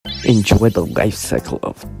enjoy the life cycle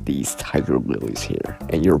of these tiger lilies here,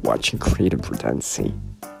 and you're watching Creative Redundancy,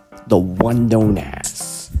 the one known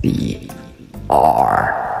as the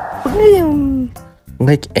R.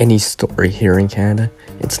 Like any story here in Canada,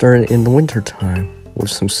 it started in the wintertime with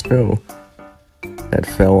some snow that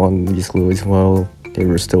fell on these lilies while they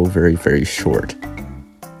were still very, very short.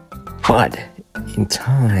 But in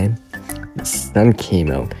time, the sun came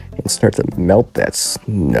out and started to melt that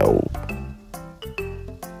snow.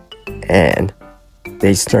 And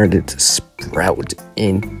they started to sprout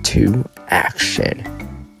into action.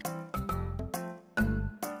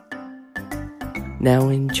 Now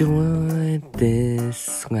enjoy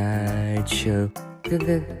this slideshow.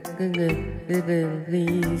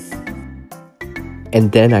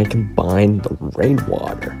 And then I combine the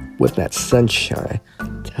rainwater with that sunshine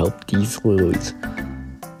to help these lilies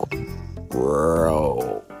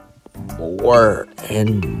grow more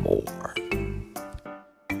and more.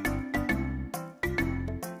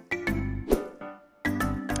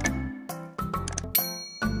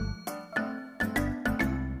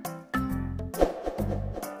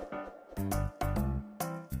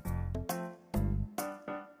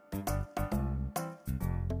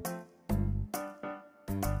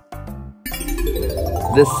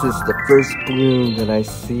 This is the first bloom that I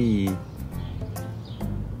see.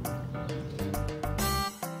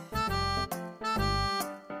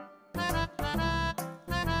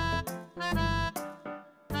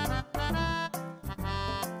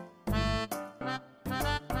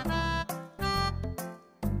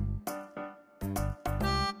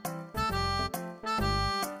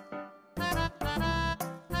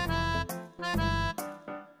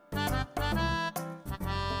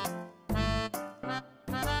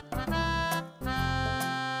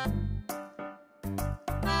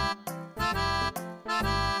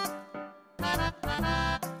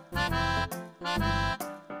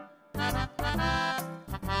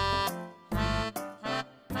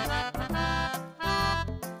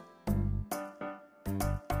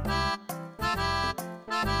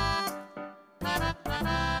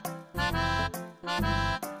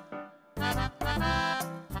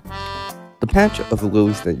 The patch of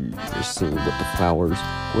lilies that you're seeing with the flowers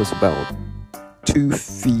was about 2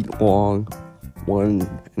 feet long,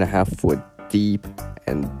 1.5 foot deep,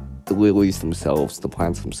 and the lilies themselves, the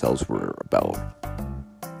plants themselves, were about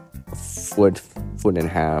a foot, foot and a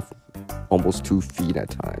half, almost 2 feet at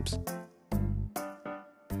times.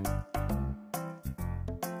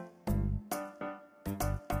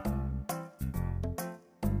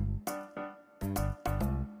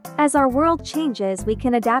 As our world changes, we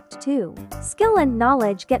can adapt too. Skill and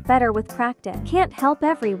knowledge get better with practice. Can't help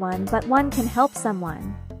everyone, but one can help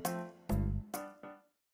someone.